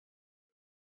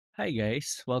Hi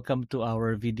guys, welcome to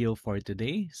our video for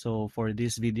today. So for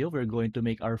this video, we're going to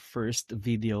make our first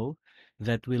video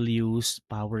that will use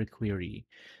Power Query.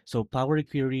 So Power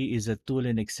Query is a tool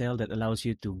in Excel that allows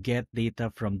you to get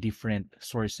data from different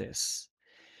sources.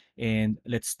 And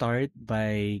let's start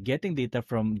by getting data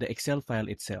from the Excel file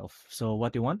itself. So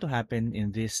what you want to happen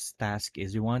in this task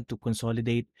is you want to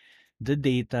consolidate the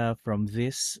data from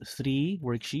these three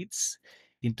worksheets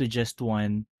into just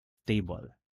one table.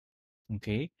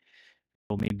 Okay.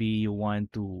 So maybe you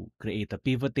want to create a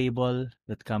pivot table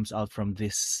that comes out from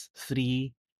these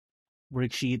three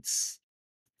worksheets.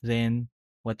 Then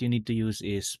what you need to use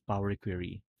is Power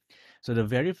Query. So the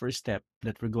very first step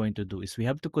that we're going to do is we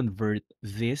have to convert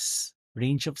this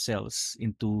range of cells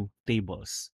into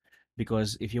tables.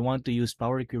 Because if you want to use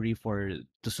Power Query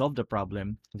to solve the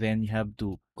problem, then you have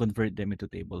to convert them into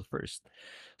table first.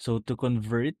 So to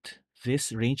convert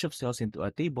this range of cells into a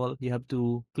table, you have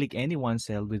to click any one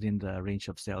cell within the range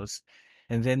of cells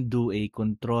and then do a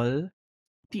Control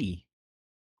T.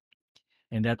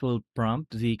 And that will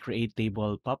prompt the create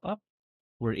table pop-up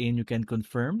wherein you can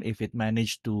confirm if it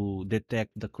managed to detect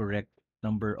the correct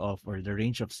number of or the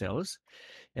range of cells,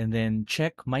 and then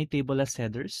check my table as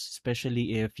headers,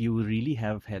 especially if you really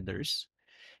have headers.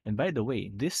 And by the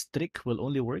way, this trick will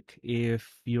only work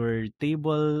if your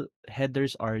table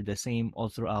headers are the same all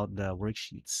throughout the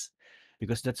worksheets,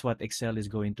 because that's what Excel is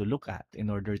going to look at in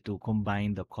order to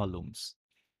combine the columns.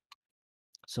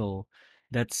 So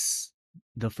that's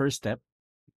the first step.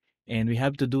 And we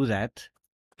have to do that,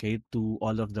 okay, to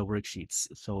all of the worksheets.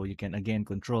 So you can again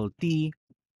Control T,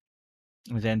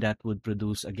 and then that would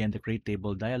produce again the create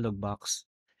table dialog box,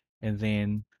 and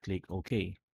then click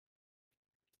OK.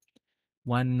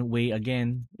 One way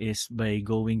again is by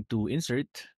going to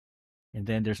Insert, and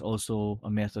then there's also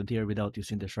a method here without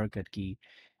using the shortcut key,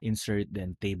 Insert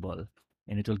then Table,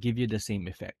 and it will give you the same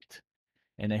effect.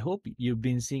 And I hope you've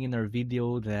been seeing in our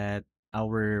video that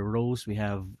our rows, we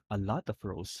have a lot of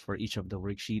rows for each of the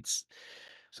worksheets.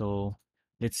 So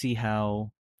let's see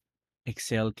how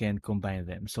Excel can combine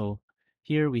them. So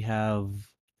here we have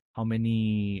how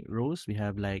many rows? We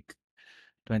have like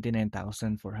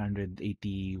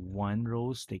 29,481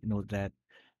 rows. Take note that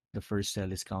the first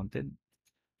cell is counted.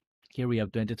 Here we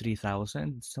have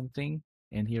 23,000 something,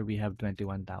 and here we have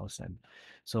 21,000.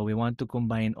 So we want to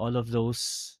combine all of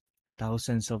those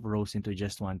thousands of rows into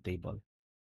just one table.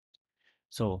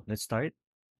 So let's start.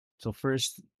 So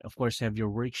first, of course, have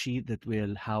your worksheet that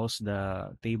will house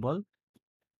the table,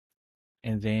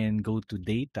 and then go to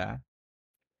data,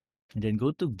 and then go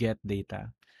to get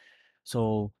data.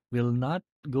 So we'll not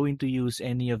going to use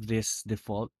any of these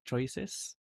default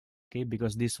choices, okay,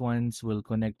 because these ones will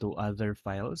connect to other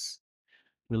files.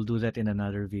 We'll do that in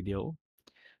another video.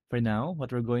 For now,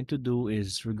 what we're going to do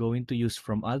is we're going to use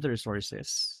from other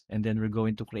sources, and then we're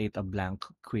going to create a blank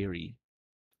query.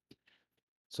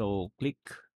 So click,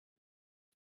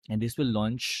 and this will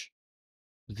launch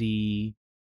the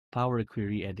Power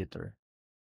Query editor.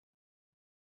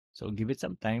 So give it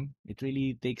some time. It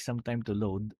really takes some time to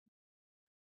load.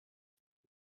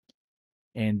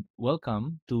 And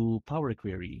welcome to Power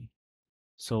Query.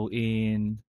 So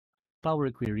in Power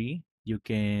Query, you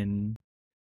can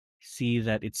see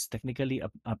that it's technically a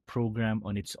program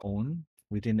on its own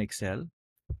within Excel.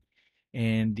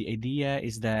 And the idea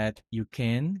is that you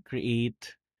can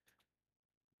create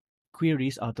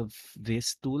queries out of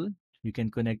this tool. You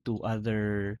can connect to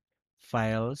other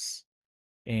files.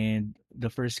 And the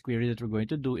first query that we're going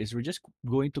to do is we're just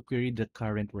going to query the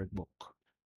current workbook.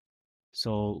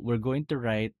 So we're going to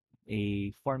write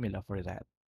a formula for that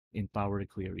in Power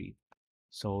Query.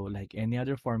 So like any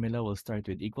other formula, we'll start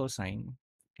with equal sign.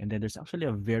 And then there's actually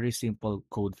a very simple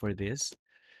code for this.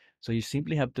 So you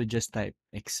simply have to just type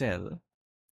Excel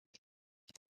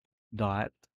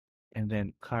dot and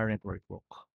then current workbook.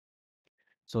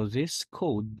 So this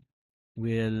code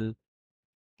will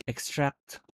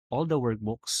extract all the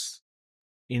workbooks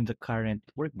in the current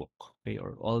workbook, okay,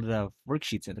 or all the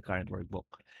worksheets in the current workbook.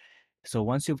 So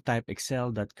once you've typed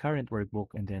Excel.current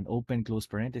workbook and then open close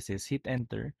parenthesis, hit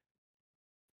enter,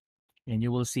 and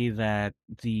you will see that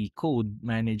the code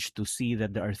managed to see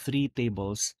that there are three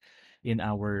tables in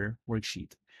our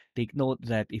worksheet. Take note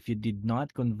that if you did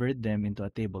not convert them into a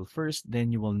table first,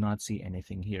 then you will not see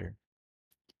anything here.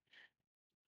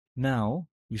 Now,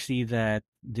 you see that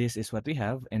this is what we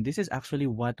have, and this is actually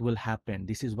what will happen.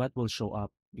 This is what will show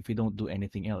up if we don't do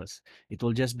anything else. It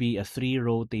will just be a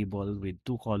three-row table with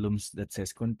two columns that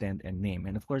says content and name.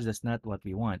 And of course, that's not what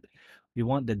we want. We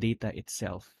want the data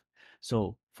itself.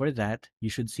 So for that, you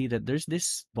should see that there's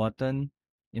this button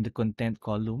in the content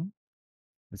column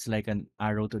It's like an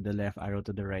arrow to the left, arrow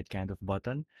to the right kind of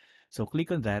button. So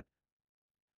click on that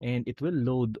and it will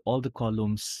load all the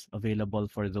columns available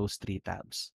for those three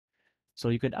tabs. So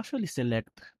you could actually select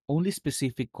only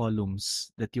specific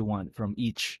columns that you want from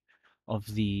each of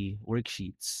the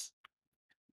worksheets.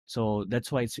 So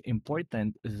that's why it's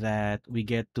important that we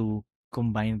get to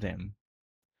combine them,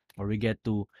 or we get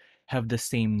to have the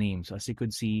same name. So as you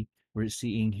could see, we're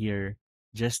seeing here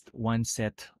just one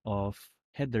set of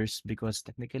headers because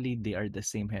technically they are the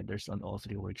same headers on all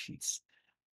three worksheets.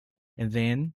 And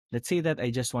then let's say that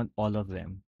I just want all of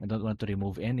them. I don't want to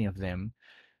remove any of them.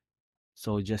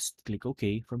 So just click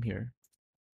OK from here.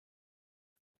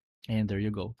 And there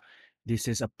you go. This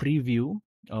is a preview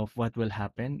of what will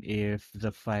happen if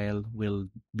the file will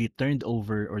be turned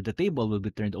over, or the table will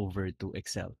be turned over to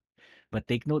Excel. But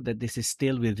take note that this is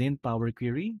still within Power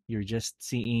Query. You're just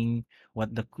seeing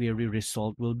what the query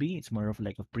result will be. It's more of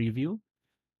like a preview.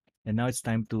 And now it's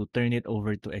time to turn it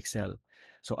over to Excel.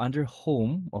 So under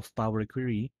Home of Power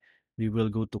Query, we will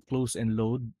go to Close and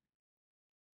Load.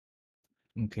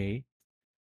 Okay.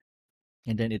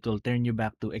 And then it will turn you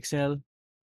back to Excel.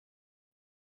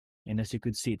 And as you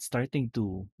could see, it's starting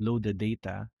to load the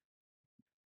data.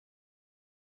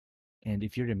 And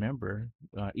if you remember,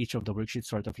 each of the worksheets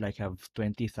sort of like have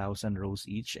 20,000 rows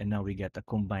each. And now we get a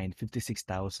combined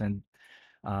 56,000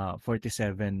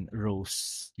 47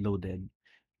 rows loaded.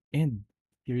 And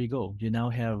here you go. You now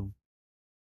have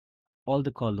all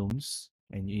the columns,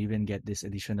 and you even get this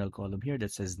additional column here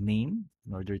that says name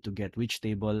in order to get which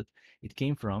table it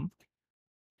came from.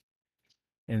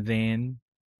 And then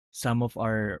some of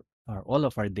our all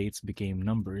of our dates became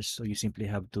numbers. So you simply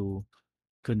have to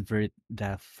convert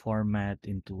the format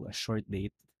into a short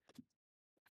date.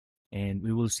 And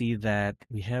we will see that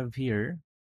we have here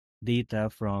data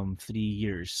from 3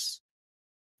 years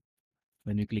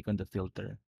when we click on the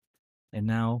filter. And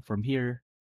now from here,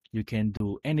 you can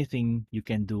do anything you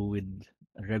can do with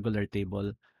a regular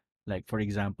table. Like for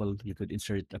example, you could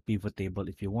insert a pivot table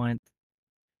if you want.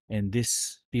 And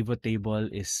this pivot table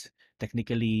is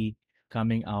technically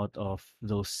coming out of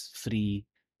those three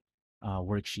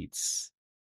worksheets.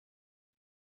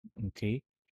 Okay,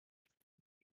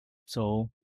 so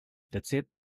that's it.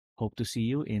 Hope to see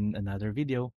you in another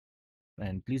video.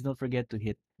 And please don't forget to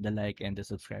hit the like and the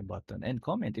subscribe button and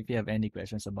comment if you have any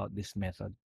questions about this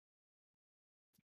method.